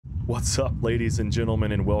What's up, ladies and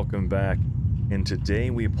gentlemen, and welcome back. And today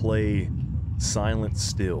we play Silent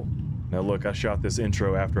Still. Now look, I shot this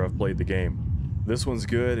intro after I've played the game. This one's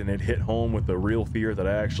good, and it hit home with the real fear that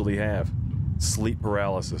I actually have. Sleep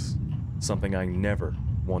paralysis. Something I never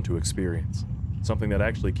want to experience. Something that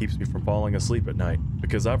actually keeps me from falling asleep at night,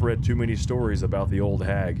 because I've read too many stories about the old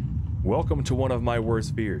hag. Welcome to one of my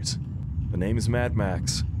worst fears. The name is Mad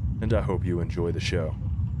Max, and I hope you enjoy the show.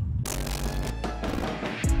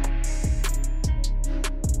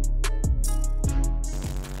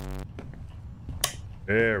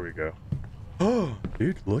 There we go. Oh,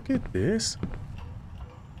 dude, look at this.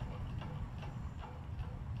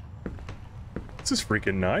 This is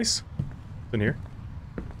freaking nice. What's in here?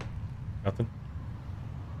 Nothing.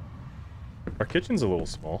 Our kitchen's a little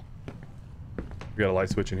small. We got a light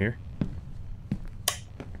switch in here.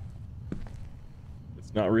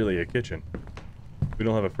 It's not really a kitchen. We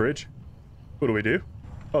don't have a fridge. What do we do?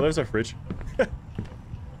 Oh, there's our fridge.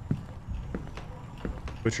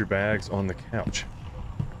 Put your bags on the couch.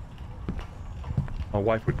 My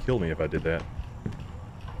wife would kill me if I did that.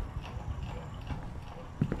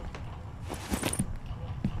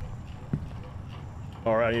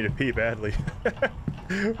 Alright, I need to pee badly.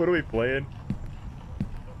 What are we playing?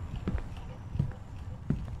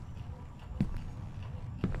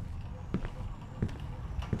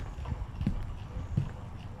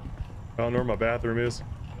 I don't know where my bathroom is.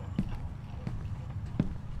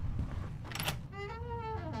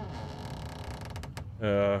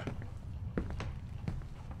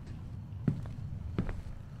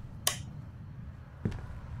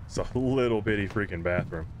 It's a little bitty freaking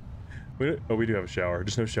bathroom. Oh, we do have a shower.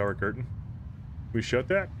 Just no shower curtain. We shut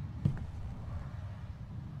that?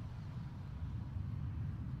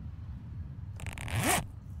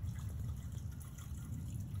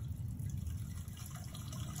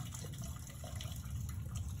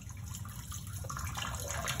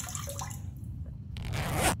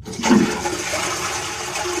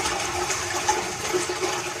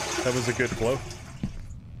 That was a good flow.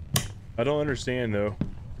 I don't understand though.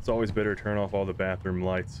 It's always better to turn off all the bathroom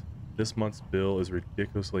lights. This month's bill is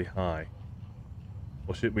ridiculously high.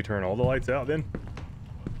 Well, should we turn all the lights out then?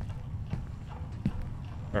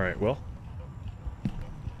 Alright, well.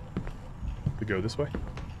 We go this way.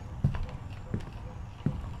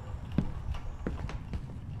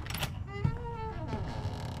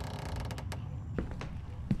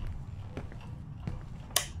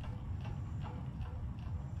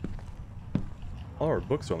 All our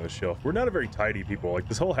books are on this shelf. We're not a very tidy people. Like,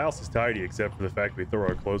 this whole house is tidy except for the fact we throw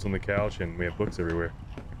our clothes on the couch and we have books everywhere.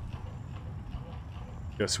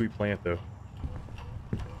 Got a sweet plant though.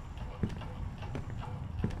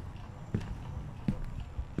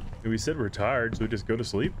 We said we're tired, so we just go to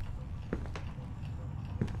sleep?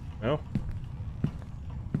 No?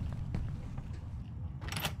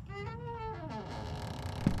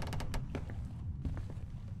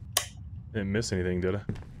 Didn't miss anything, did I?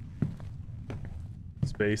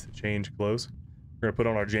 Space to change clothes. We're gonna put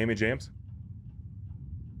on our jammy jams.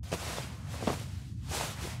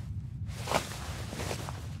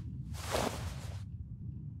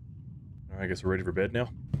 Alright, I guess we're ready for bed now.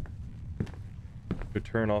 Could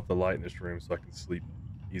turn off the light in this room so I can sleep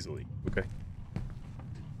easily. Okay.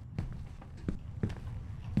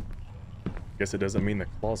 Guess it doesn't mean the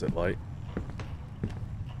closet light.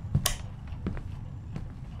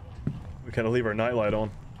 We gotta leave our night light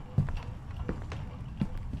on.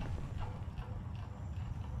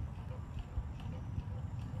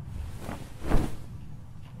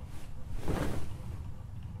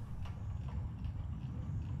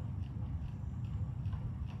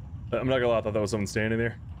 I'm not gonna lie, I thought that was someone standing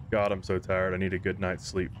there. God, I'm so tired. I need a good night's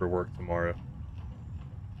sleep for work tomorrow.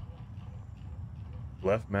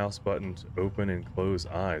 Left mouse button to open and close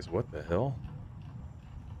eyes. What the hell?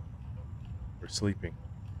 We're sleeping.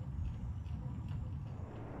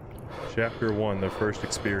 Chapter 1, the first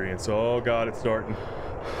experience. Oh God, it's starting.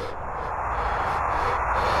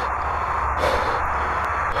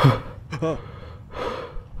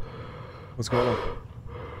 What's going on?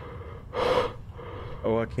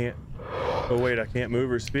 Oh, I can't. Oh wait, I can't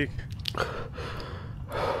move or speak.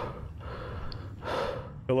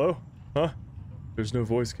 Hello? Huh? There's no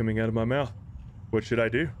voice coming out of my mouth. What should I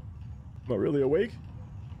do? Am I really awake?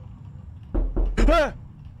 Ah!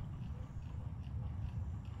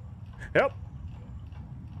 Help!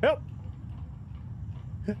 Help!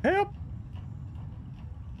 Help!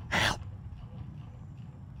 Help!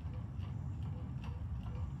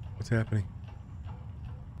 What's happening?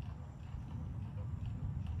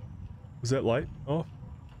 Was that light off?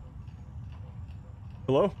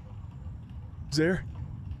 Hello? Who's there?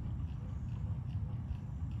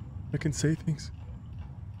 I can say things.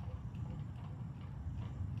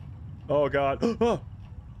 Oh God. Oh.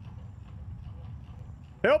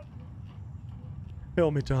 Help!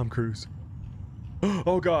 Help me, Tom Cruise.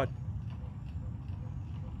 Oh God.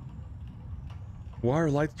 Why are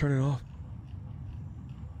lights turning off?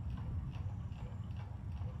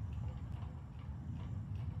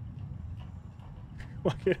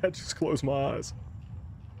 Why can't I just close my eyes?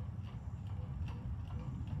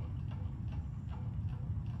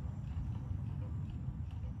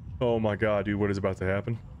 Oh my God, dude, what is about to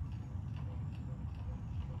happen?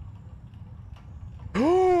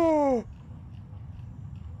 Oh!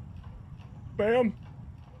 Ma'am?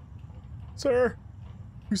 Sir?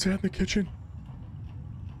 Who's that in the kitchen?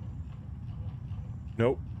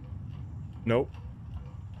 Nope. Nope.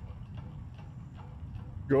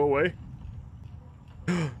 Go away.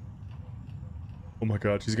 Oh my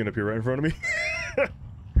God, she's gonna appear right in front of me.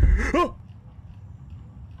 Oh!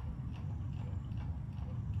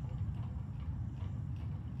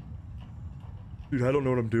 Dude, I don't know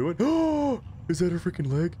what I'm doing. Oh! Is that her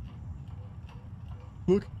freaking leg?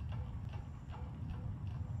 Look.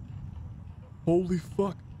 Holy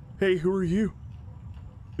fuck. Hey, who are you?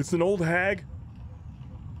 It's an old hag.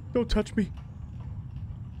 Don't touch me.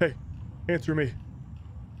 Hey, answer me.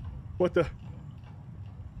 What the?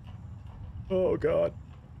 Oh God.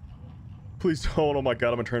 Please don't. Oh my God,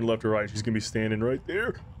 I'm gonna turn left or right. She's gonna be standing right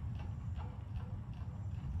there.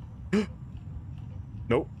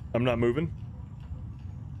 Nope, I'm not moving.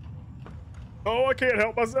 Oh, I can't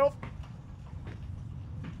help myself.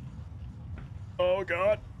 Oh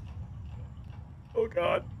God. Oh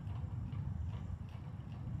God.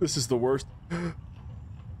 This is the worst.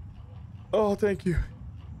 Oh, thank you.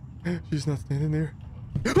 She's not standing there.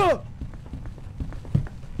 Ah!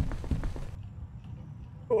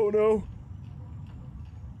 Oh no.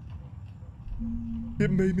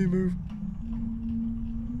 It made me move.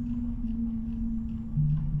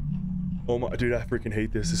 Oh my, dude, I freaking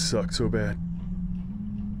hate this. This sucks so bad.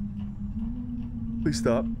 Please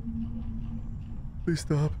stop. Please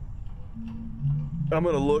stop. I'm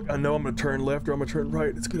gonna look. I know I'm gonna turn left or I'm gonna turn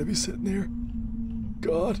right. It's gonna be sitting there.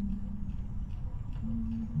 God.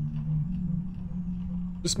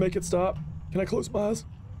 Just make it stop. Can I close my eyes?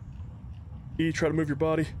 E, try to move your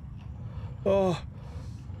body. Oh,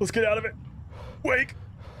 let's get out of it. Wake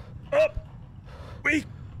up. We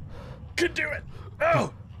can do it.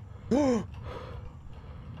 Oh. Oh.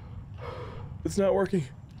 It's not working.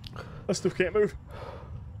 I still can't move.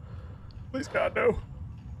 Please, God, no.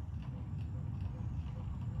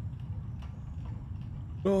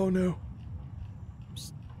 Oh, no.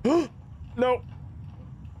 No.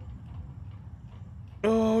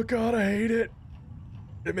 Oh, God, I hate it.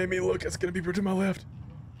 It made me look. It's gonna be to my left.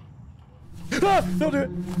 Ah! Don't do it.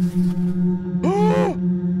 Oh!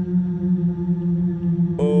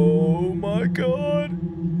 Oh, my God.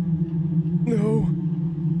 No.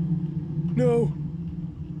 No.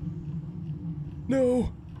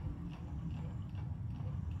 No.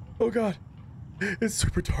 Oh God. It's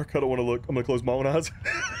super dark. I don't want to look. I'm gonna close my own eyes.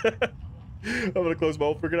 I'm gonna close my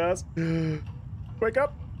own freaking eyes. Wake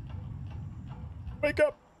up. Wake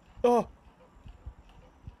up. Oh.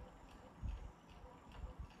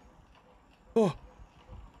 Oh.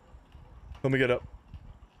 Let me get up.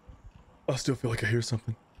 I still feel like I hear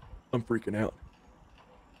something. I'm freaking out.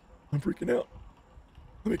 I'm freaking out.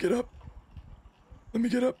 Let me get up. Let me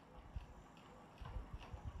get up.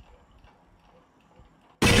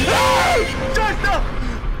 Ah! Doctor!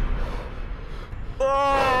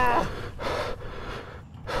 Oh!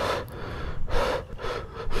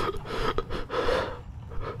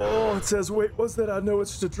 Oh, it says, wait, what's that? I know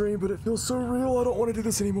it's just a dream, but it feels so real. I don't want to do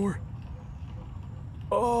this anymore.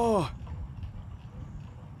 Oh.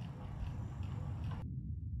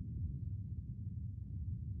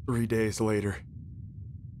 3 days later.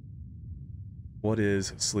 What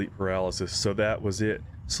is sleep paralysis? So that was it.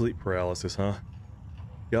 Sleep paralysis, huh?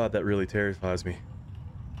 God, that really terrifies me.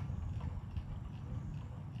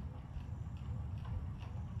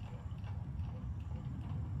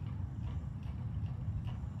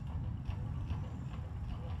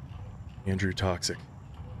 Andrew Toxic.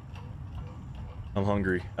 I'm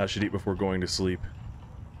hungry. I should eat before going to sleep.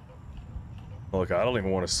 Look, I don't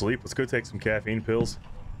even want to sleep. Let's go take some caffeine pills.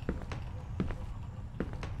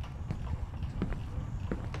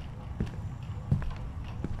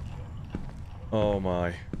 Oh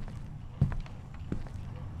my.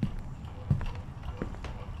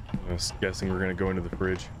 I was guessing we're gonna go into the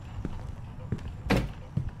fridge.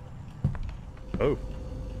 Oh.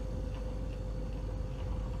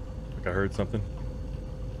 Like I heard something.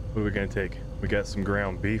 What are we gonna take? We got some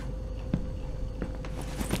ground beef.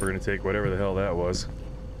 We're gonna take whatever the hell that was.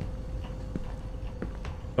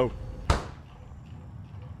 Oh.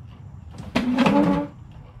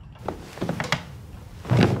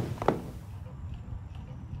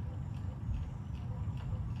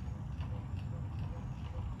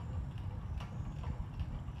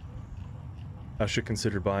 I should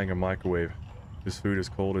consider buying a microwave. This food is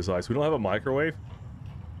cold as ice. We don't have a microwave?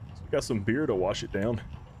 So we got some beer to wash it down.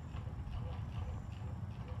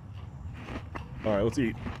 Alright, let's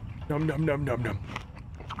eat. Num num num num num.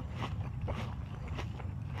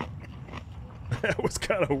 That was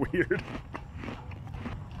kind of weird.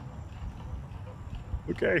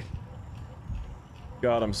 Okay.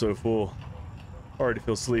 God, I'm so full. Already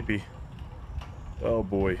feel sleepy. Oh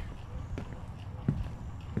boy.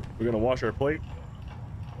 We're gonna wash our plate?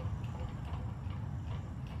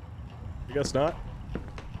 I guess not.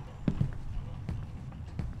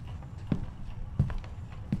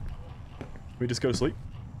 We just go to sleep?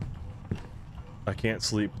 I can't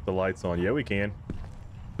sleep with the lights on. Yeah, we can.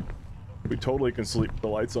 We totally can sleep with the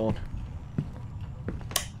lights on.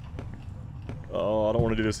 Oh, I don't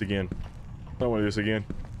want to do this again. I don't want to do this again.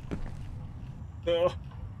 Oh.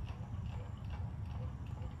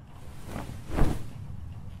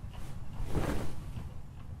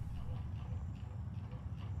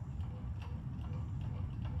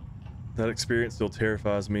 That experience still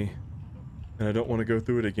terrifies me, and I don't want to go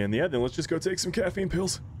through it again. Yeah, then let's just go take some caffeine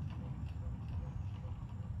pills.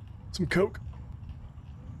 Some Coke.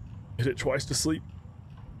 Hit it twice to sleep.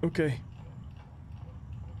 Okay.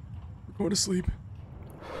 We're going to sleep.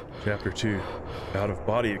 Chapter 2.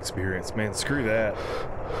 Out-of-body experience. Man, screw that.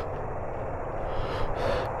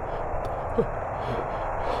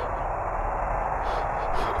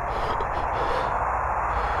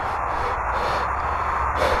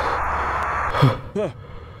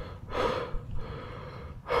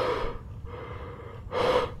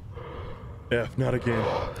 F, not again.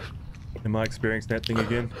 Am I experiencing that thing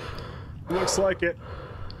again? Looks like it.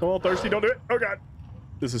 Come on, Thirsty, don't do it. Oh god.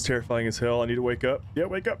 This is terrifying as hell. I need to wake up. Yeah,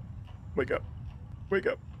 wake up. Wake up. Wake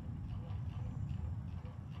up.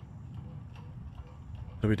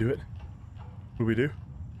 Do we do it? What do we do?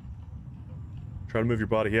 Try to move your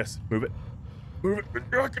body. Yes, move it. Move it.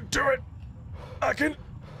 I can do it. I can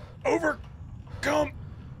overcome.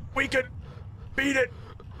 We can beat it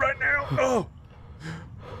right now. Oh.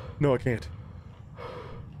 No, I can't.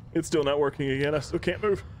 It's still not working again. I still can't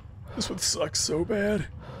move. This would suck so bad.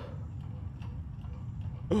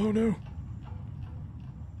 Oh no.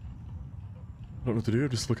 I don't know what to do. I'm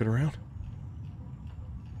just looking around.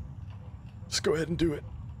 Just go ahead and do it.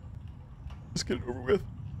 Just get it over with.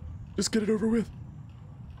 Just get it over with.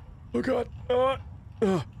 Oh god.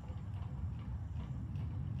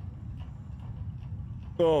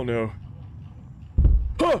 Oh no.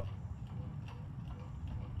 Huh!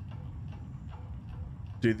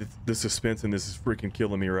 Dude, the suspense in this is freaking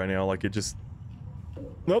killing me right now. Like, it just...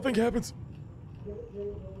 Nothing happens.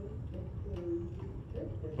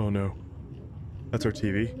 Oh no. That's our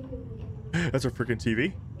TV. That's our freaking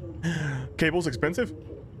TV. Cable's expensive.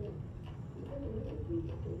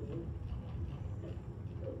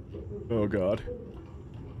 Oh god.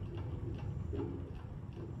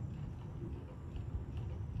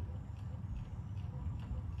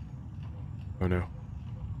 Oh no.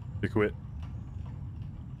 They quit.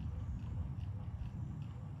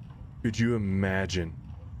 Could you imagine?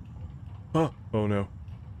 Oh no.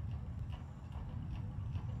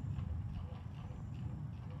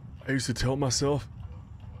 I used to tell myself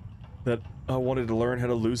that I wanted to learn how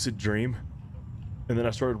to lucid dream. And then I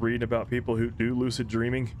started reading about people who do lucid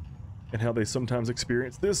dreaming and how they sometimes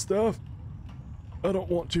experience this stuff. I don't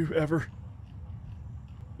want to ever.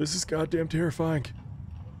 This is goddamn terrifying.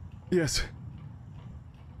 Yes.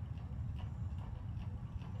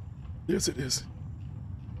 Yes, it is.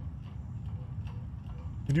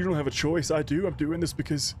 And you don't have a choice. I do. I'm doing this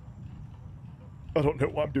because I don't know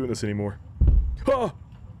why I'm doing this anymore. Ah!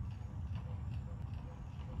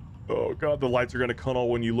 Oh god, the lights are gonna come on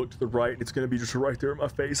when you look to the right. It's gonna be just right there in my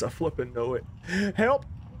face. I flippin' know it. Help!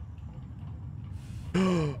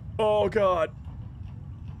 Oh god.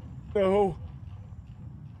 No.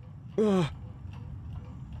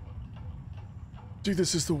 Dude,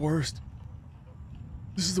 this is the worst.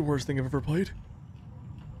 This is the worst thing I've ever played.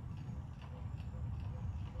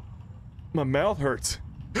 My mouth hurts.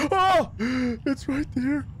 Oh! It's right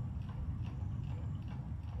there.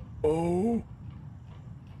 Oh.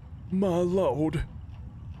 My lord.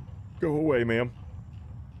 Go away, ma'am.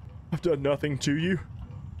 I've done nothing to you.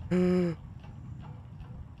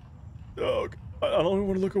 Oh, I don't even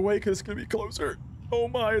want to look away because it's going to be closer. Oh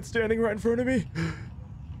my, it's standing right in front of me.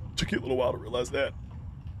 Took you a little while to realize that.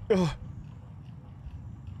 Oh,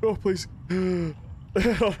 oh please. I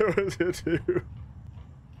don't know what to do.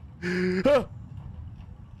 Ah!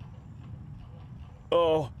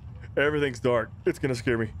 Oh, everything's dark. It's gonna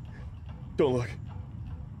scare me. Don't look.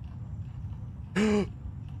 I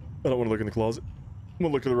don't want to look in the closet. I'm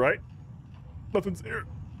gonna look to the right. Nothing's there.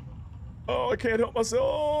 Oh, I can't help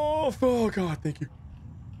myself. Oh God, thank you.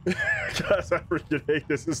 Guys, I freaking hate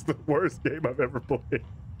this. This is the worst game I've ever played.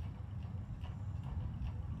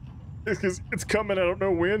 It's because it's coming. I don't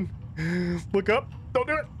know when. Look up. Don't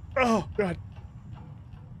do it. Oh God.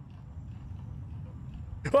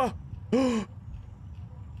 Ah.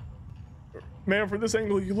 Man, from this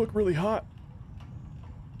angle, you look really hot.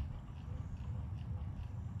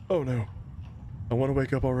 Oh no. I want to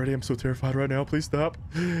wake up already. I'm so terrified right now. Please stop.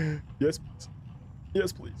 Yes, please.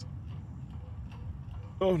 Yes, please.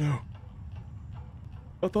 Oh no.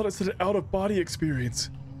 I thought it said an out-of-body experience.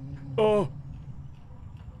 Oh.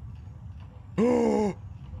 Oh.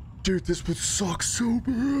 Dude, this would suck so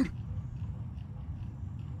bad.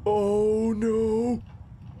 Oh no.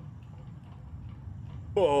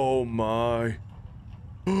 Oh my.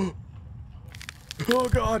 Oh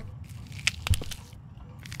God.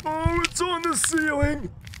 Oh, it's on the ceiling.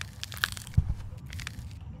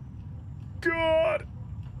 God.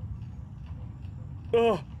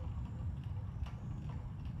 Oh.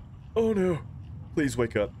 Oh no. Please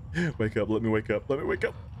wake up. Wake up. Let me wake up. Let me wake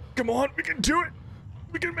up. Come on. We can do it.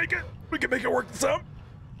 We can make it. We can make it work some.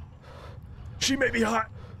 She may be hot,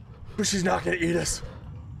 but she's not gonna eat us.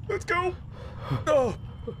 Let's go. Oh.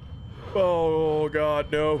 Oh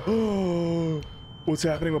God, no. Oh. What's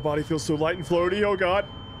happening? My body feels so light and floaty. Oh God.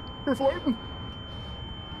 We're floating.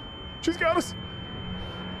 She's got us.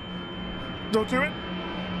 Don't do it.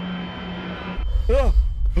 Oh.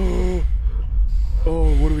 Oh.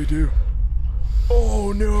 Oh, what do we do?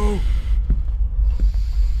 Oh no.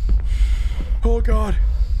 Oh God.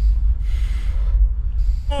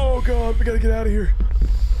 Oh God, we gotta get out of here.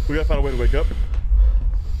 We gotta find a way to wake up.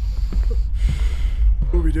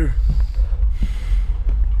 What do we do?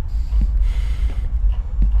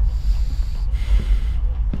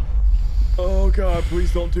 Oh God,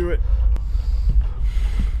 please don't do it.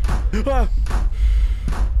 Ah!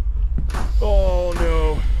 Oh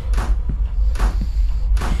no.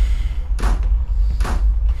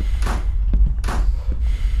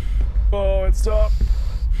 Oh, it stopped.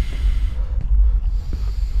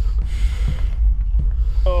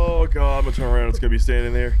 Oh God, I'm gonna turn around. It's gonna be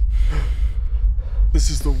standing there. This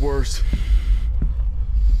is the worst.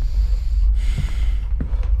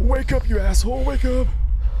 Wake up, you asshole! Wake up!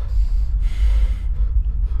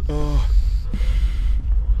 Oh.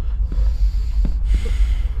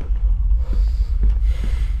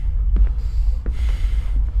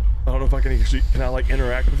 I don't know if I can actually, can I like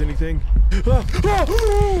interact with anything? Ah, ah,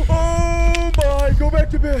 oh my! Go back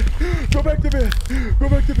to bed! Go back to bed! Go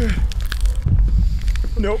back to bed!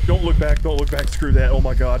 Nope, don't look back, don't look back, screw that. Oh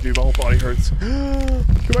my God, dude, my whole body hurts. Go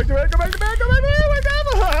back to bed, go back to bed, go back to bed, wake up!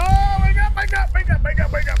 Oh, wake up, wake up, wake up, wake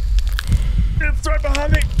up, wake up! It's right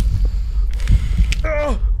behind me!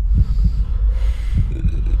 Oh!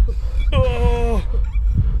 Oh!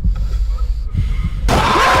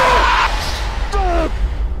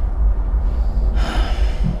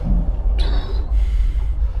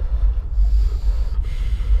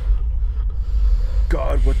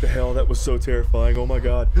 God, what the hell? That was so terrifying. Oh my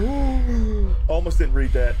God. Almost didn't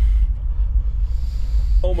read that.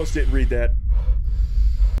 Almost didn't read that.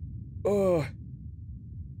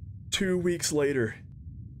 2 weeks later.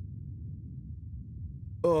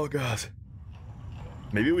 Oh God.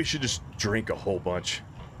 Maybe we should just drink a whole bunch.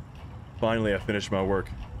 Finally, I finished my work.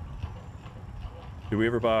 Did we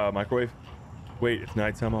ever buy a microwave? Wait, it's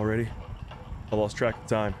nighttime already? I lost track of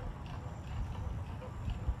time.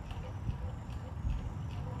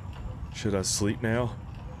 Should I sleep now?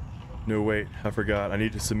 No, wait, I forgot. I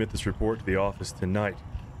need to submit this report to the office tonight.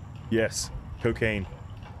 Yes, cocaine.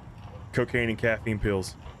 Cocaine and caffeine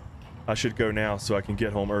pills. I should go now so I can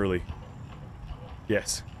get home early.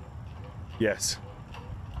 Yes. Yes.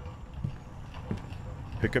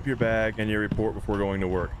 Pick up your bag and your report before going to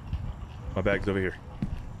work. My bag's over here.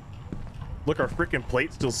 Look, our freaking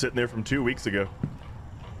plate's still sitting there from 2 weeks ago.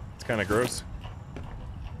 It's kind of gross.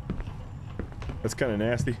 That's kind of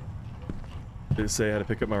nasty. Did it say I had to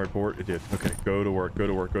pick up my report? It did. Okay, go to work, go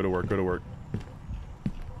to work, go to work, go to work.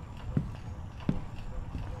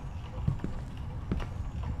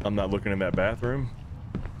 I'm not looking in that bathroom.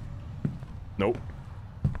 Nope.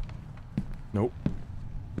 Nope.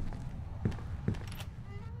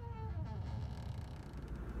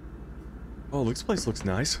 Oh, this place looks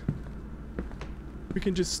nice. We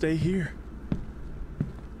can just stay here.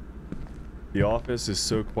 The office is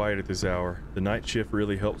so quiet at this hour. The night shift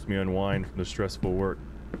really helps me unwind from the stressful work.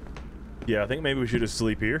 Yeah, I think maybe we should just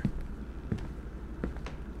sleep here.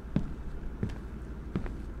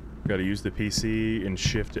 Gotta use the PC and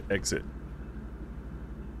shift to exit.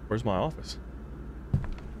 Where's my office?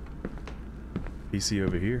 PC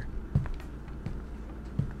over here.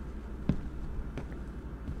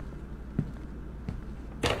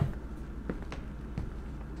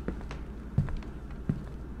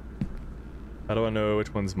 How do I know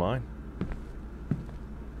which one's mine?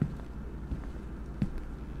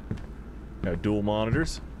 Got dual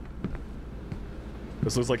monitors.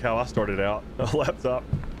 This looks like how I started out. A laptop.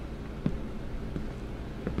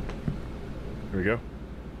 Here we go.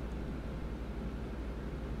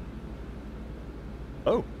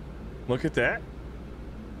 Oh, look at that.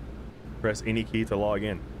 Press any key to log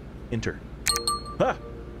in. Enter. Ah!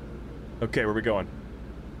 Okay, where are we going?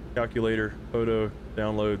 Calculator, photo,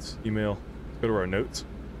 downloads, email. Let's go to our notes.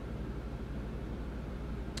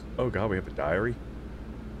 Oh god, we have a diary.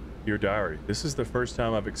 Your diary. This is the first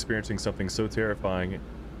time I'm experiencing something so terrifying,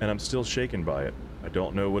 and I'm still shaken by it. I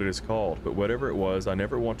don't know what it is called, but whatever it was, I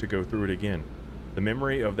never want to go through it again. The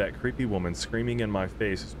memory of that creepy woman screaming in my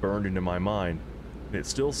face is burned into my mind, and it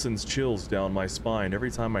still sends chills down my spine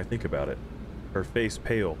every time I think about it. Her face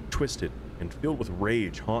pale, twisted, and filled with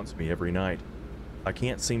rage haunts me every night. I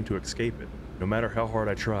can't seem to escape it, no matter how hard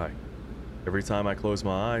I try. Every time I close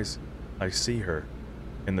my eyes, I see her,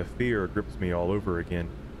 and the fear grips me all over again.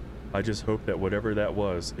 I just hope that whatever that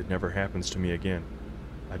was, it never happens to me again.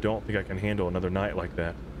 I don't think I can handle another night like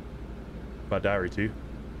that. My diary too.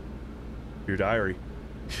 Your diary.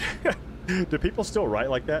 Do people still write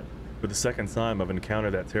like that? For the second time, I've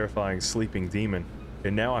encountered that terrifying sleeping demon,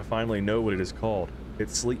 and now I finally know what it is called.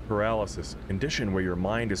 It's sleep paralysis, a condition where your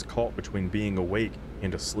mind is caught between being awake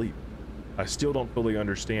and asleep. I still don't fully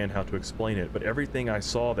understand how to explain it, but everything I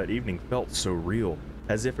saw that evening felt so real,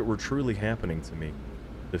 as if it were truly happening to me.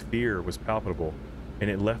 The fear was palpable, and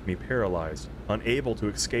it left me paralyzed, unable to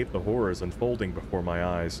escape the horrors unfolding before my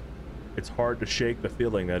eyes. It's hard to shake the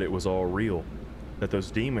feeling that it was all real, that those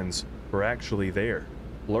demons were actually there,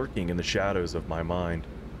 lurking in the shadows of my mind.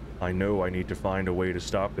 I know I need to find a way to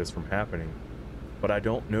stop this from happening, but I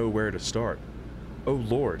don't know where to start. Oh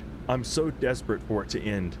Lord, I'm so desperate for it to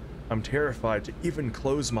end. I'm terrified to even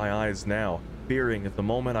close my eyes now, fearing that the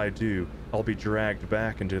moment I do, I'll be dragged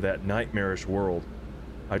back into that nightmarish world.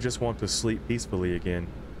 I just want to sleep peacefully again,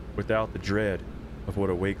 without the dread of what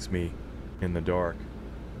awakes me in the dark.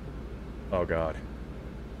 Oh God.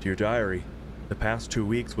 Dear diary, the past 2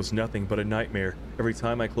 weeks was nothing but a nightmare. Every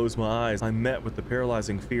time I close my eyes, I'm met with the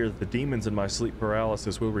paralyzing fear that the demons in my sleep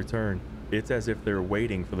paralysis will return. It's as if they're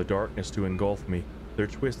waiting for the darkness to engulf me, their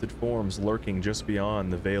twisted forms lurking just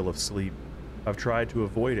beyond the veil of sleep. I've tried to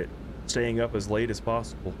avoid it, staying up as late as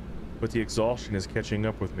possible, but the exhaustion is catching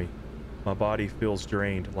up with me. My body feels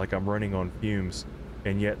drained, like I'm running on fumes,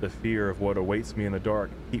 and yet the fear of what awaits me in the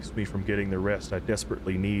dark keeps me from getting the rest I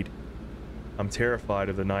desperately need. I'm terrified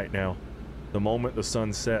of the night now. The moment the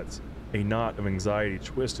sun sets, a knot of anxiety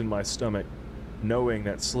twists in my stomach, knowing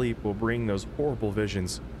that sleep will bring those horrible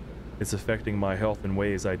visions. It's affecting my health in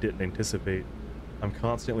ways I didn't anticipate. I'm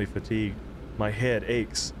constantly fatigued, my head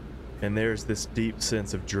aches, and there's this deep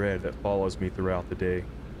sense of dread that follows me throughout the day.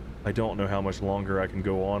 I don't know how much longer I can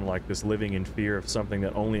go on like this, living in fear of something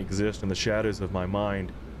that only exists in the shadows of my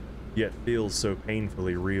mind, yet feels so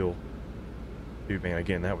painfully real. Dude, man,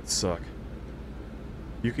 again, that would suck.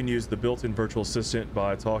 You can use the built-in virtual assistant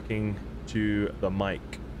by talking to the mic.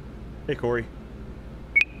 Hey, Corey.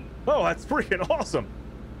 Oh, that's freaking awesome!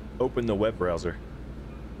 Open the web browser.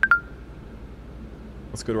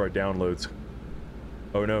 Let's go to our downloads.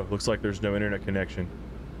 Oh no, looks like there's no internet connection.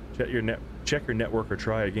 Check your network or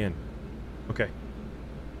try again. Okay.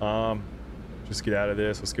 Just get out of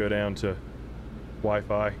this. Let's go down to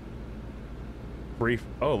Wi-Fi. Brief.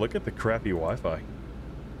 Oh, look at the crappy Wi-Fi.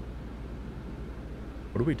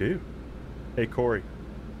 What do we do? Hey, Corey.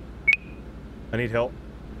 I need help.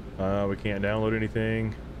 We can't download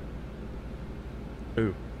anything.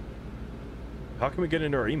 Ooh. How can we get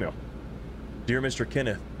into our email? Dear Mr.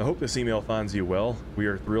 Kenneth, I hope this email finds you well. We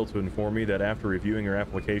are thrilled to inform you that after reviewing your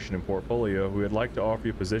application and portfolio, we would like to offer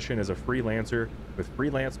you a position as a freelancer with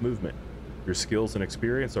Freelance Movement. Your skills and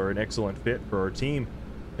experience are an excellent fit for our team,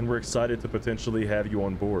 and we're excited to potentially have you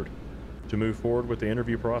on board. To move forward with the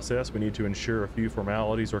interview process, we need to ensure a few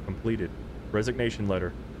formalities are completed. Resignation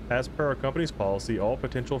letter. As per our company's policy, all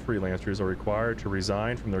potential freelancers are required to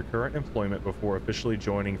resign from their current employment before officially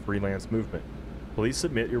joining Freelance Movement. Please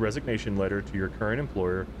submit your resignation letter to your current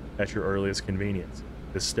employer at your earliest convenience.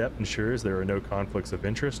 This step ensures there are no conflicts of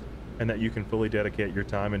interest and that you can fully dedicate your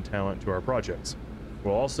time and talent to our projects.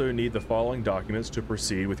 We'll also need the following documents to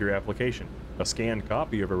proceed with your application: a scanned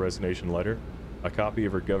copy of a resignation letter, a copy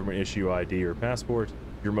of your government issue ID or passport,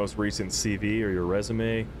 your most recent CV or your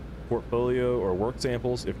resume, portfolio or work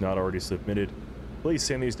samples if not already submitted. Please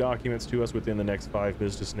send these documents to us within the next 5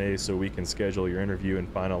 business days so we can schedule your interview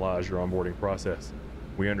and finalize your onboarding process.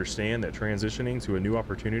 We understand that transitioning to a new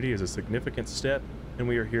opportunity is a significant step, and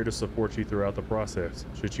we are here to support you throughout the process.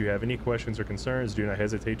 Should you have any questions or concerns, do not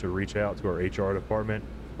hesitate to reach out to our HR department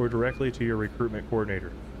or directly to your recruitment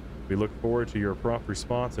coordinator. We look forward to your prompt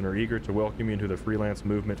response and are eager to welcome you into the freelance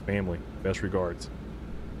movement family. Best regards.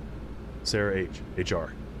 Sarah H.,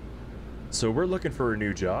 HR. So we're looking for a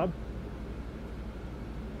new job.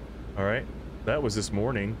 All right, that was this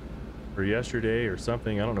morning or yesterday or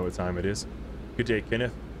something. I don't know what time it is. Good day,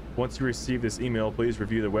 Kenneth. Once you receive this email, please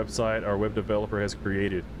review the website our web developer has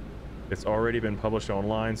created. It's already been published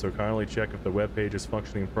online, so kindly check if the web page is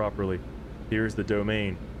functioning properly. Here's the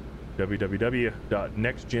domain: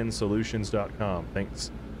 www.nextgensolutions.com.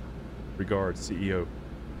 Thanks. Regards, CEO.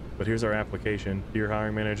 But here's our application. Dear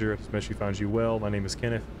hiring manager, especially finds you well. My name is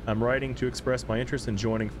Kenneth. I'm writing to express my interest in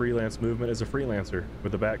joining freelance movement as a freelancer.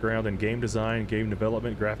 With a background in game design, game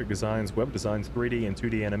development, graphic designs, web designs, 3D and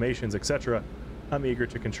 2D animations, etc., I'm eager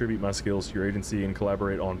to contribute my skills to your agency and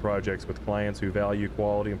collaborate on projects with clients who value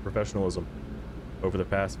quality and professionalism. Over the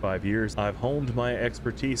past 5 years, I've honed my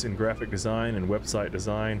expertise in graphic design and website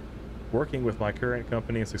design, working with my current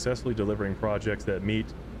company and successfully delivering projects that meet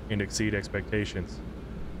and exceed expectations.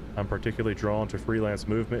 I'm particularly drawn to freelance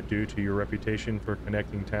movement due to your reputation for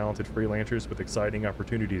connecting talented freelancers with exciting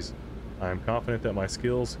opportunities. I am confident that my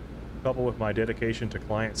skills, coupled with my dedication to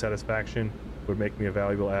client satisfaction, would make me a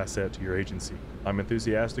valuable asset to your agency. I'm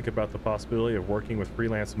enthusiastic about the possibility of working with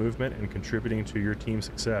freelance movement and contributing to your team's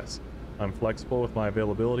success. I'm flexible with my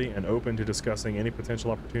availability and open to discussing any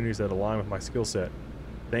potential opportunities that align with my skill set.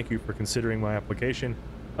 Thank you for considering my application.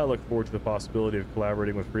 I look forward to the possibility of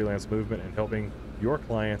collaborating with freelance movement and helping your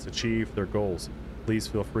clients achieve their goals. Please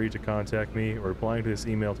feel free to contact me or replying to this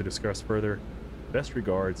email to discuss further. Best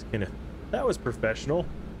regards, Kenneth. That was professional.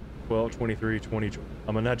 12/23/20.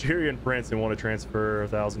 I'm a Nigerian prince and want to transfer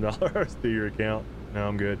 $1,000 to your account. No,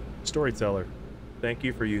 I'm good. Storyteller. Thank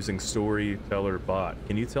you for using Storyteller Bot.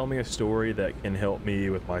 Can you tell me a story that can help me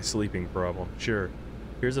with my sleeping problem? Sure.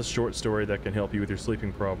 Here's a short story that can help you with your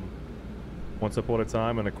sleeping problem. Once upon a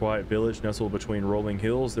time, in a quiet village nestled between rolling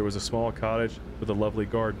hills, there was a small cottage with a lovely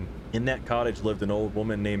garden. In that cottage lived an old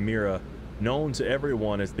woman named Mira, known to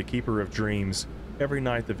everyone as the Keeper of Dreams. Every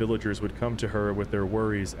night the villagers would come to her with their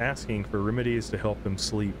worries, asking for remedies to help them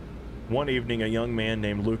sleep. One evening, a young man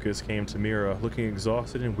named Lucas came to Mira, looking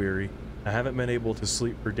exhausted and weary. I haven't been able to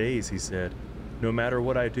sleep for days, he said. No matter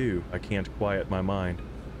what I do, I can't quiet my mind.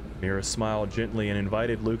 Mira smiled gently and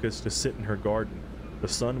invited Lucas to sit in her garden. The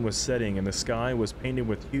sun was setting and the sky was painted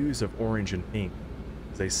with hues of orange and pink.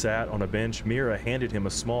 As they sat on a bench, Mira handed him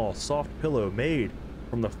a small, soft pillow made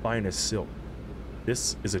from the finest silk.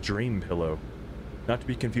 This is a dream pillow. Not to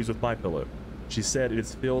be confused with my pillow. She said it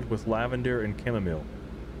is filled with lavender and chamomile,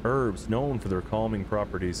 herbs known for their calming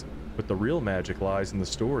properties, but the real magic lies in the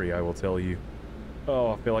story, I will tell you.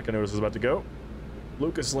 Oh, I feel like I know this is about to go.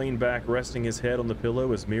 Lucas leaned back, resting his head on the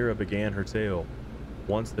pillow as Mira began her tale.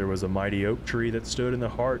 Once there was a mighty oak tree that stood in the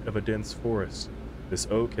heart of a dense forest. This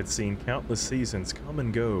oak had seen countless seasons come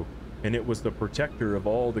and go, and it was the protector of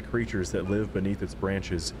all the creatures that lived beneath its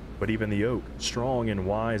branches. But even the oak, strong and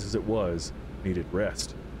wise as it was, needed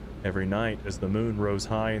rest. Every night, as the moon rose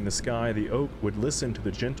high in the sky, the oak would listen to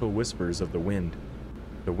the gentle whispers of the wind.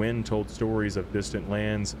 The wind told stories of distant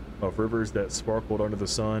lands, of rivers that sparkled under the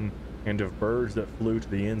sun, and of birds that flew to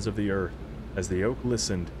the ends of the earth. As the oak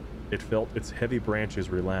listened, it felt its heavy branches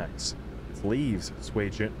relax, its leaves sway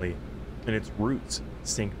gently, and its roots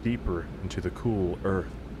sink deeper into the cool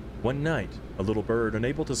earth. One night, a little bird,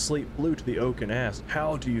 unable to sleep, flew to the oak and asked,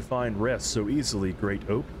 "How do you find rest so easily, great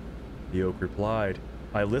oak?" The oak replied,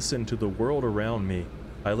 "I listen to the world around me.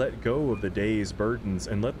 I let go of the day's burdens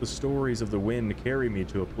and let the stories of the wind carry me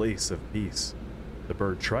to a place of peace." The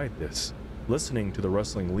bird tried this, listening to the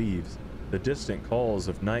rustling leaves, the distant calls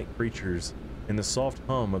of night creatures, and the soft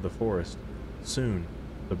hum of the forest. Soon,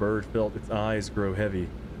 the bird felt its eyes grow heavy,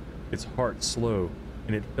 its heart slow,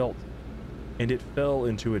 and it fell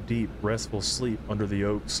into a deep, restful sleep under the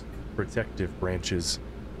oak's protective branches.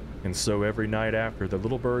 And so every night after, the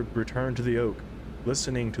little bird returned to the oak,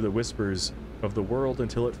 listening to the whispers of the world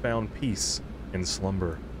until it found peace in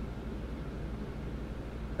slumber.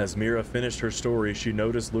 As Mira finished her story, she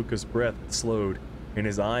noticed Lucas' breath had slowed, and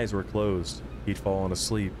his eyes were closed. He'd fallen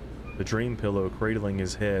asleep, the dream pillow cradling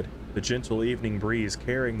his head, the gentle evening breeze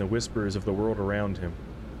carrying the whispers of the world around him.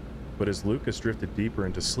 But as Lucas drifted deeper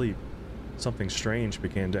into sleep, something strange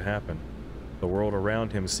began to happen. The world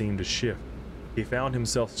around him seemed to shift. He found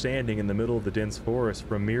himself standing in the middle of the dense forest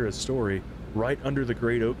from Mira's story, right under the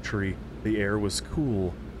great oak tree. The air was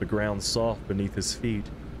cool, the ground soft beneath his feet,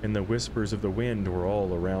 and the whispers of the wind were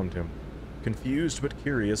all around him. Confused but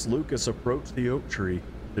curious, Lucas approached the oak tree.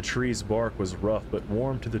 The tree's bark was rough but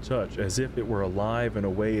warm to the touch, as if it were alive in a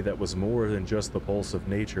way that was more than just the pulse of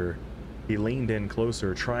nature. He leaned in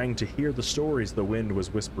closer, trying to hear the stories the wind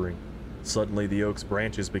was whispering. Suddenly the oak's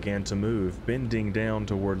branches began to move, bending down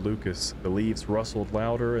toward Lucas. The leaves rustled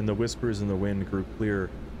louder and the whispers in the wind grew clearer.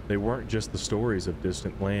 They weren't just the stories of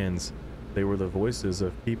distant lands. They were the voices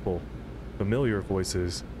of people, familiar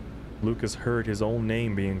voices. Lucas heard his own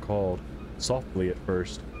name being called, softly at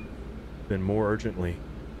first, then more urgently.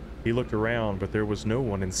 He looked around, but there was no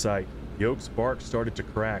one in sight. The oak's bark started to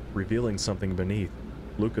crack, revealing something beneath.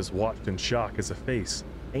 Lucas watched in shock as a face,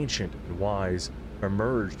 ancient and wise,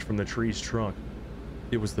 emerged from the tree's trunk.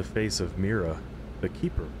 It was the face of Mira, the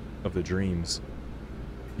keeper of the dreams.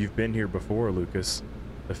 "You've been here before, Lucas,"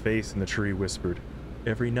 the face in the tree whispered.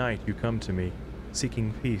 "Every night you come to me,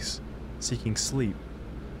 seeking peace, seeking sleep,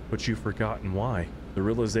 but you've forgotten why." The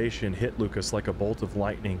realization hit Lucas like a bolt of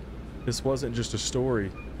lightning. This wasn't just a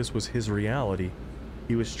story, this was his reality.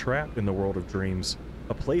 He was trapped in the world of dreams,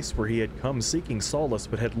 a place where he had come seeking solace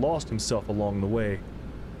but had lost himself along the way.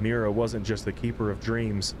 Mira wasn't just the keeper of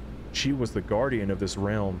dreams, she was the guardian of this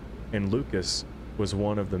realm, and Lucas was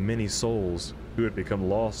one of the many souls who had become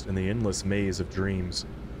lost in the endless maze of dreams.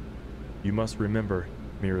 "You must remember,"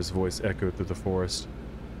 Mira's voice echoed through the forest.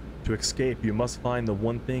 "To escape, you must find the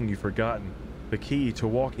one thing you've forgotten, the key to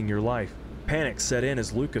walking your life." Panic set in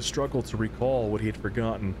as Lucas struggled to recall what he had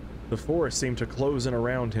forgotten. The forest seemed to close in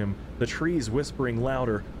around him, the trees whispering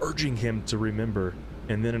louder, urging him to remember.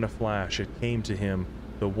 And then in a flash, it came to him,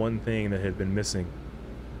 the one thing that had been missing.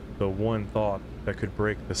 The one thought that could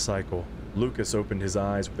break the cycle. Lucas opened his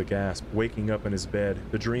eyes with a gasp, waking up in his bed,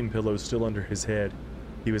 the dream pillow still under his head.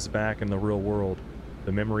 He was back in the real world,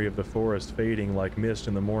 the memory of the forest fading like mist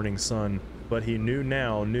in the morning sun. But he knew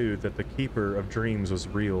that the keeper of dreams was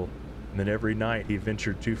real, and that every night he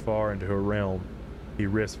ventured too far into her realm, he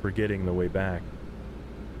risked forgetting the way back.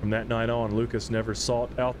 From that night on, Lucas never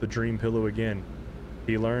sought out the dream pillow again.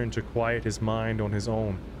 He learned to quiet his mind on his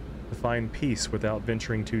own, to find peace without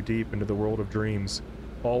venturing too deep into the world of dreams,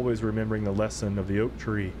 always remembering the lesson of the oak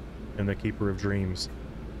tree and the keeper of dreams.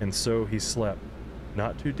 And so he slept,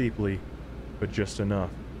 not too deeply, but just enough,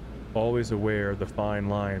 always aware of the fine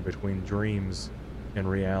line between dreams and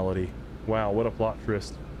reality. Wow, what a plot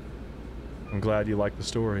twist. I'm glad you liked the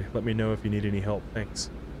story. Let me know if you need any help. Thanks.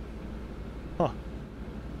 Huh.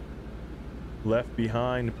 Left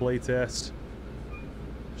Behind playtest.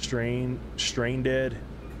 Strain Dead.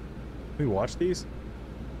 We watch these?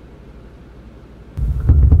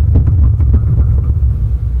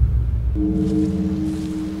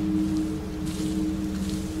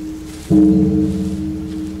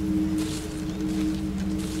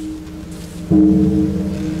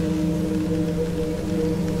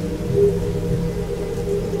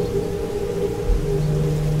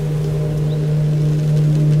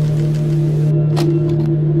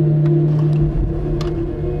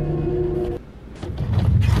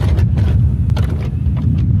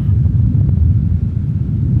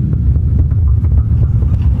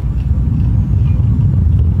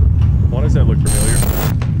 Why does that look familiar?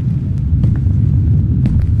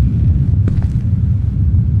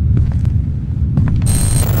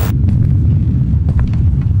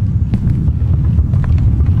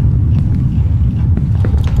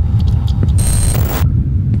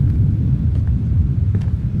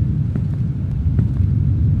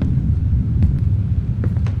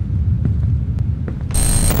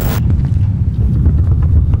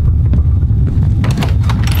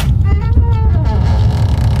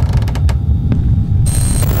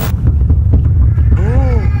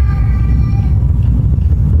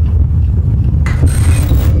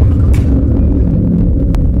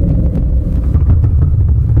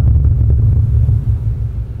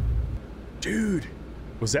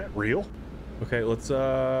 Was that real? Okay, let's,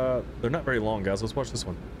 they're not very long, guys. Let's watch this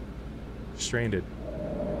one. Stranded.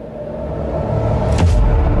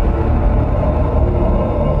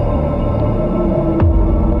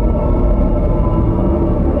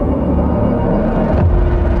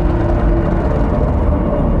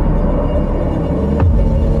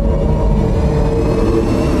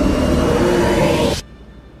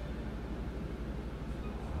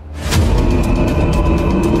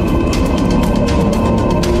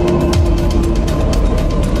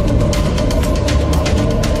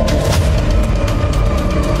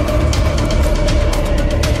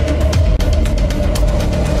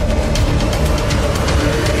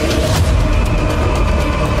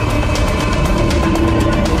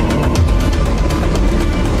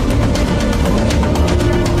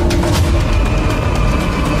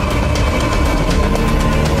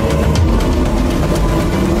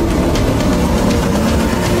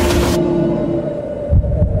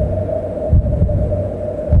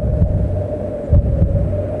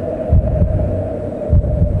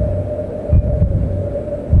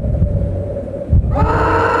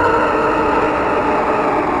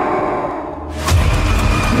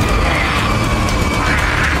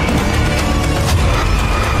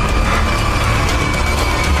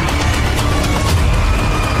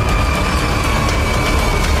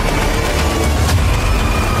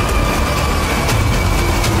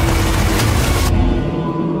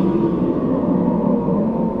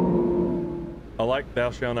 like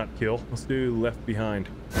thou shalt not kill. Let's do left behind.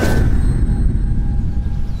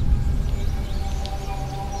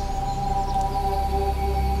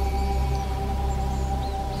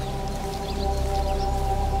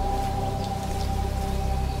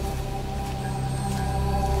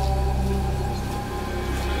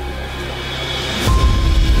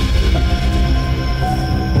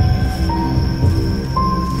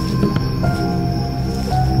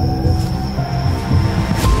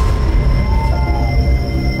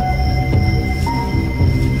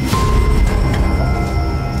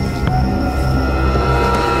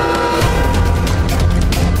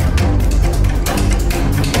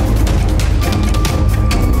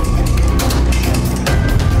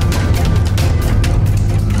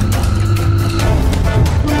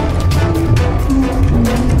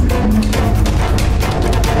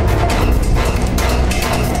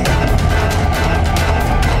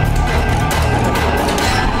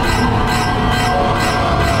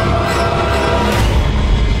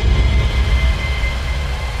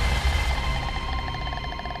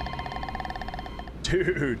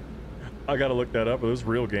 Dude, I gotta look that up. Are those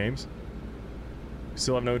real games?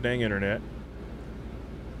 Still have no dang internet.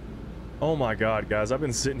 Oh my god, guys, I've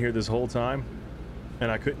been sitting here this whole time and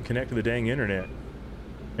I couldn't connect to the dang internet.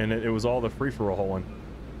 And it was all the free-for-all one.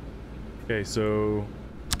 Okay, so...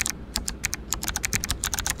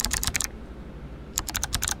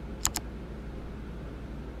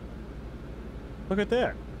 look at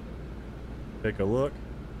that. Take a look.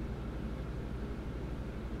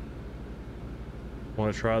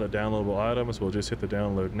 Want to try the downloadable items? We'll just hit the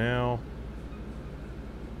download now.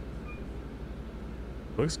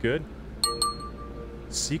 Looks good.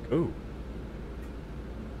 Seek. Oh.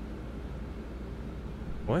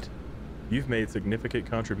 What? You've made significant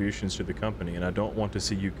contributions to the company and I don't want to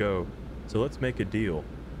see you go. So let's make a deal.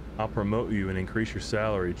 I'll promote you and increase your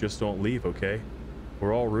salary. Just don't leave, okay?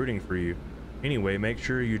 We're all rooting for you. Anyway, make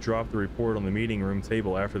sure you drop the report on the meeting room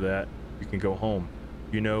table. After that, you can go home.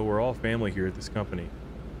 You know, we're all family here at this company.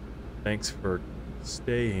 Thanks for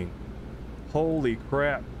staying. Holy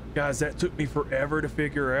crap. Guys, that took me forever to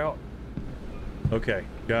figure out. Okay,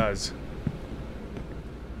 guys.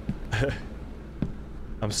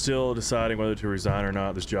 I'm still deciding whether to resign or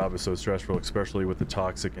not. This job is so stressful, especially with the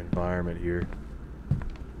toxic environment here.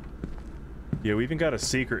 Yeah, we even got a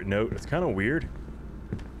secret note. It's kind of weird.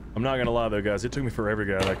 I'm not gonna lie though, guys. It took me forever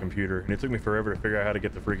to get out of that computer, and it took me forever to figure out how to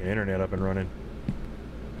get the freaking internet up and running.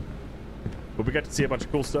 But we got to see a bunch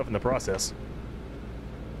of cool stuff in the process.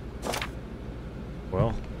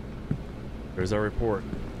 Well, there's our report.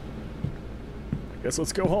 I guess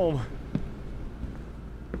let's go home.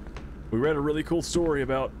 We read a really cool story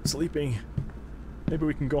about sleeping. Maybe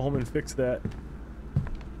we can go home and fix that.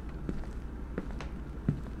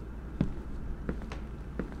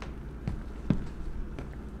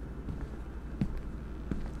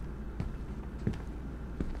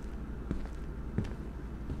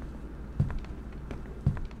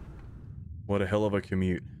 What a hell of a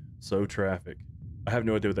commute. So traffic. I have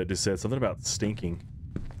no idea what that just said. Something about stinking.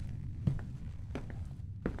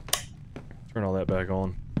 Turn all that back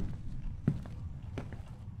on.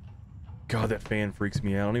 God, that fan freaks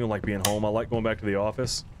me out. I don't even like being home. I like going back to the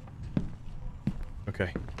office.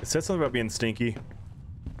 Okay. It said something about being stinky.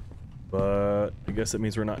 But I guess that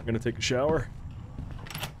means we're not going to take a shower.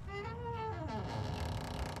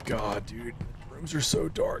 God, dude. Rooms are so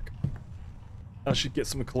dark. I should get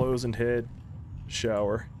some clothes and head.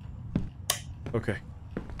 Shower. Okay.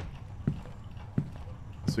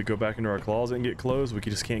 So we go back into our closet and get clothes. We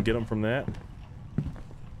just can't get them from that.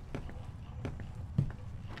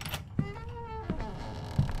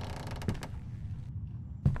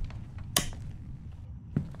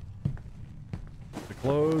 The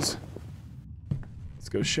clothes. Let's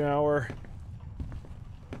go shower.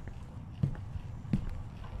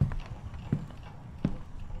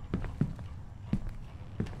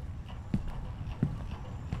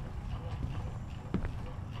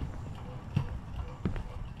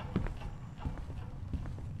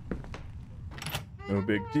 No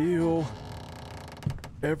big deal.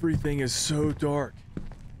 Everything is so dark.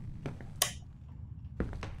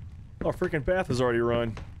 Oh, freaking bath is already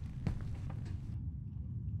run.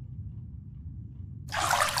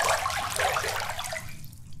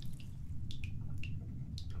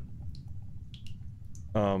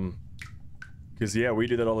 Because yeah, we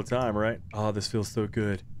do that all the time, right? Oh, this feels so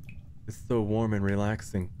good. It's so warm and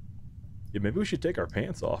relaxing. Yeah, maybe we should take our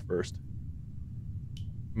pants off first.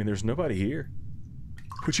 I mean, there's nobody here.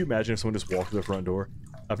 Could you imagine if someone just walked to the front door?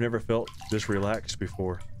 I've never felt this relaxed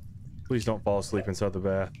before. Please don't fall asleep inside the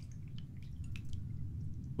bath.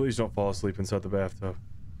 Please don't fall asleep inside the bathtub.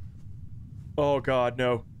 Oh God,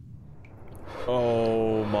 no.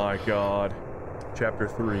 Oh my God. Chapter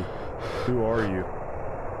 3. Who are you?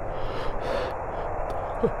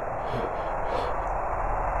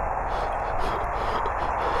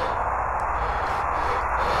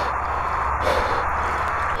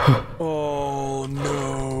 Oh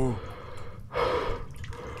no.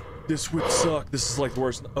 This would suck. This is like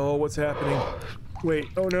worse. Oh, what's happening? Wait,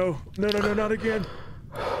 oh no. No, no, no, not again.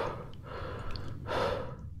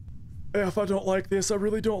 If I don't like this, I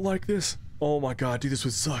really don't like this. Oh my God, dude, this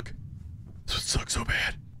would suck. This would suck so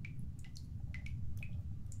bad.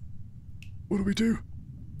 What do we do?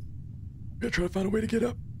 We gotta try to find a way to get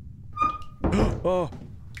up. Oh.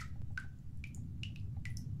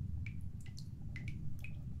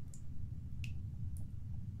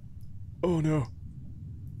 Oh no.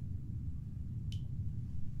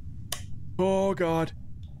 Oh God.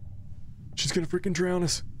 She's gonna freaking drown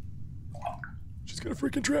us. She's gonna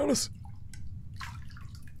freaking drown us.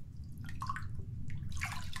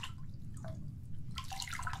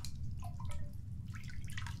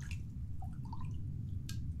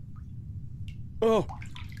 Oh.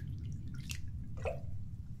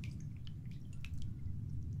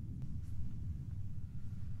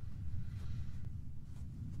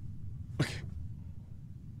 Okay.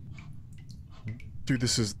 Dude,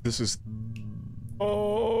 this is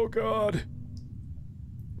oh God.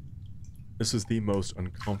 This is the most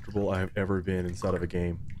uncomfortable I have ever been inside of a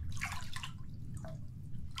game.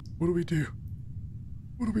 What do we do?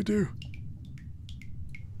 What do we do?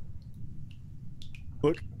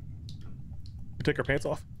 Look. We take our pants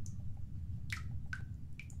off.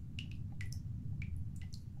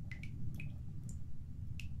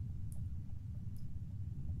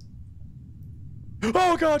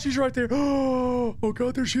 Oh God, she's right there. Oh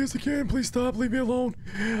God, there she is again. Please stop, leave me alone.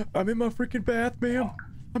 I'm in my freaking bath, ma'am.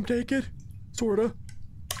 I'm naked. Sorta.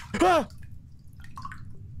 Ah!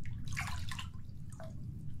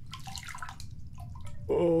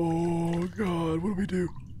 Oh God, what do we do?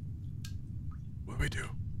 What do we do?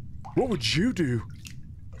 What would you do?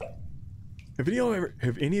 Have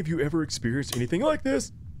any of you ever experienced anything like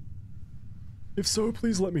this? If so,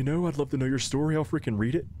 please let me know. I'd love to know your story. I'll freaking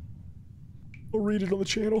read it. I'll read it on the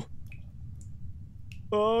channel.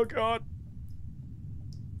 Oh God.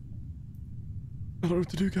 I don't know what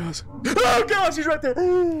to do, guys. Oh God, she's right there.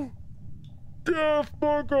 Oh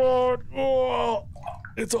my God. Oh.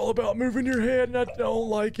 It's all about moving your head and I don't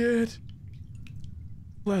like it.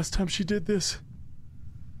 Last time she did this.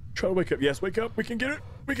 Try to wake up. Yes, wake up. We can get it.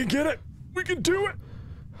 We can get it. We can do it.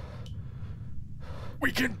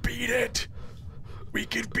 We can beat it. We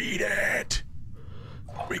can beat it.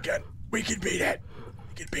 We can beat it.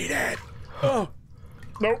 We can beat it. Oh.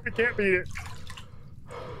 Nope, we can't beat it.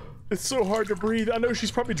 It's so hard to breathe. I know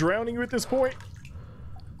she's probably drowning you at this point.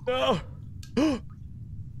 Oh.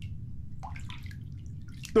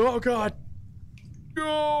 Oh God.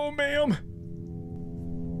 Oh, ma'am.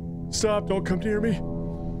 Stop, don't come near me.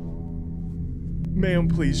 Ma'am,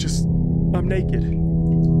 please, just... I'm naked.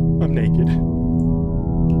 I'm naked.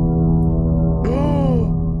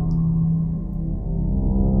 Oh!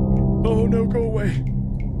 Oh no, go away.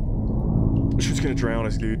 She's gonna drown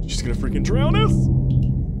us, dude. She's gonna freaking drown us!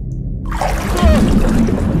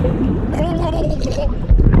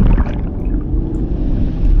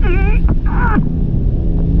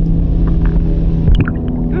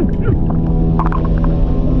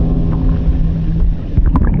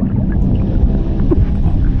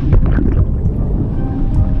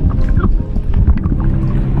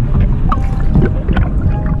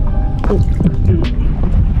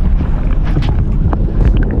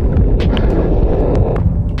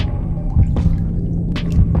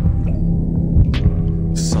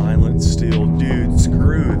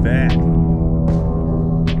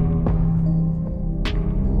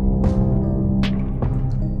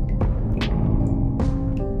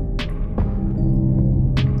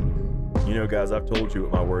 Guys, I've told you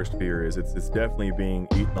what my worst fear is. It's definitely being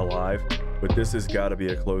eaten alive, but this has got to be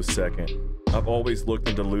a close second. I've always looked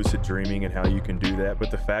into lucid dreaming and how you can do that,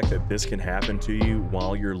 but the fact that this can happen to you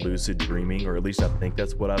while you're lucid dreaming, or at least I think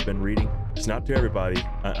that's what I've been reading. It's not to everybody.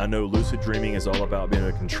 I know lucid dreaming is all about being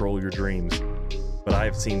able to control your dreams, but I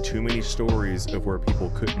have seen too many stories of where people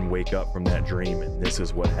couldn't wake up from that dream and this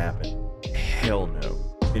is what happened. Hell no.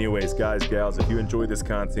 Anyways, guys, gals, if you enjoyed this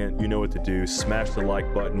content, you know what to do. Smash the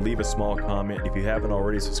like button, leave a small comment. If you haven't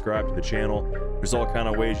already, subscribed to the channel. There's all kind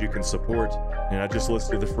of ways you can support, and I just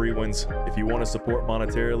listed the free ones. If you want to support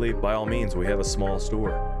monetarily, by all means, we have a small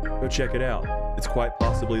store. Go check it out. It's quite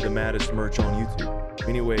possibly the maddest merch on YouTube.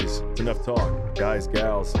 Anyways, it's enough talk. Guys,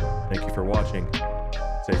 gals, thank you for watching.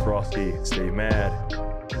 Stay frosty, stay mad.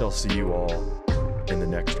 and I'll see you all in the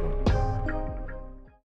next one.